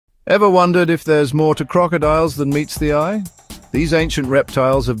Ever wondered if there's more to crocodiles than meets the eye? These ancient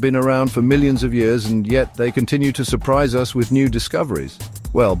reptiles have been around for millions of years, and yet they continue to surprise us with new discoveries.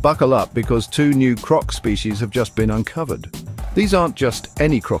 Well, buckle up, because two new croc species have just been uncovered. These aren't just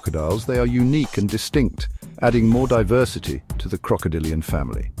any crocodiles, they are unique and distinct, adding more diversity to the crocodilian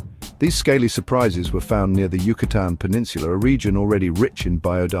family. These scaly surprises were found near the Yucatan Peninsula, a region already rich in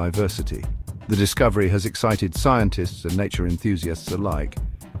biodiversity. The discovery has excited scientists and nature enthusiasts alike.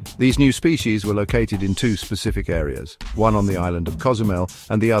 These new species were located in two specific areas, one on the island of Cozumel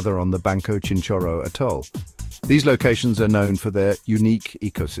and the other on the Banco Chinchorro atoll. These locations are known for their unique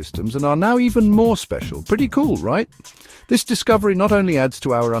ecosystems and are now even more special. Pretty cool, right? This discovery not only adds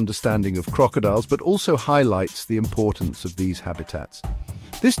to our understanding of crocodiles, but also highlights the importance of these habitats.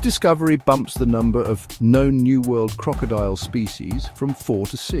 This discovery bumps the number of known New World crocodile species from 4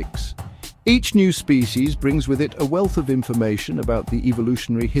 to 6. Each new species brings with it a wealth of information about the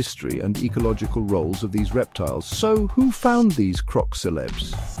evolutionary history and ecological roles of these reptiles. So, who found these croc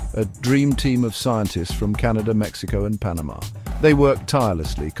celebs? A dream team of scientists from Canada, Mexico, and Panama. They worked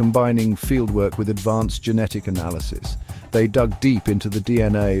tirelessly, combining fieldwork with advanced genetic analysis. They dug deep into the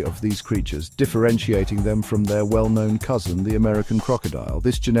DNA of these creatures, differentiating them from their well-known cousin, the American crocodile.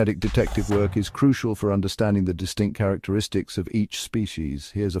 This genetic detective work is crucial for understanding the distinct characteristics of each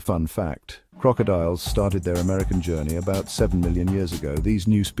species. Here's a fun fact. Crocodiles started their American journey about 7 million years ago. These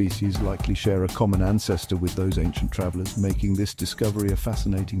new species likely share a common ancestor with those ancient travelers, making this discovery a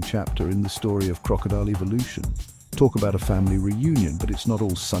fascinating chapter in the story of crocodile evolution. Talk about a family reunion, but it's not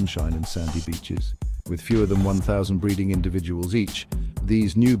all sunshine and sandy beaches. With fewer than 1,000 breeding individuals each,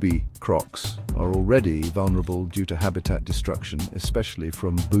 these newbie crocs are already vulnerable due to habitat destruction, especially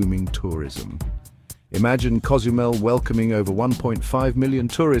from booming tourism. Imagine Cozumel welcoming over 1.5 million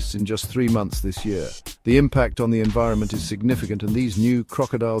tourists in just 3 months this year. The impact on the environment is significant, and these new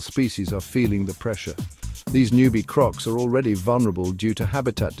crocodile species are feeling the pressure. These newbie crocs are already vulnerable due to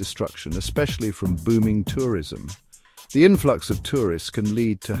habitat destruction, especially from booming tourism. The influx of tourists can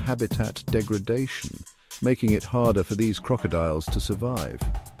lead to habitat degradation, making it harder for these crocodiles to survive.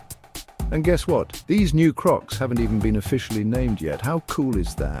 And guess what? These new crocs haven't even been officially named yet. How cool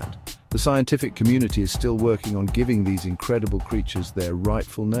is that? The scientific community is still working on giving these incredible creatures their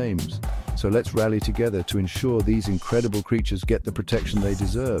rightful names. So let's rally together to ensure these incredible creatures get the protection they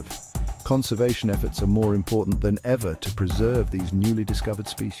deserve. Conservation efforts are more important than ever to preserve these newly discovered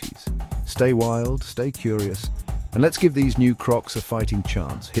species. Stay wild, stay curious, and let's give these new crocs a fighting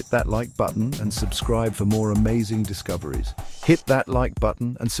chance. Hit that like button and subscribe for more amazing discoveries. Hit that like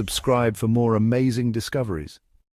button and subscribe for more amazing discoveries.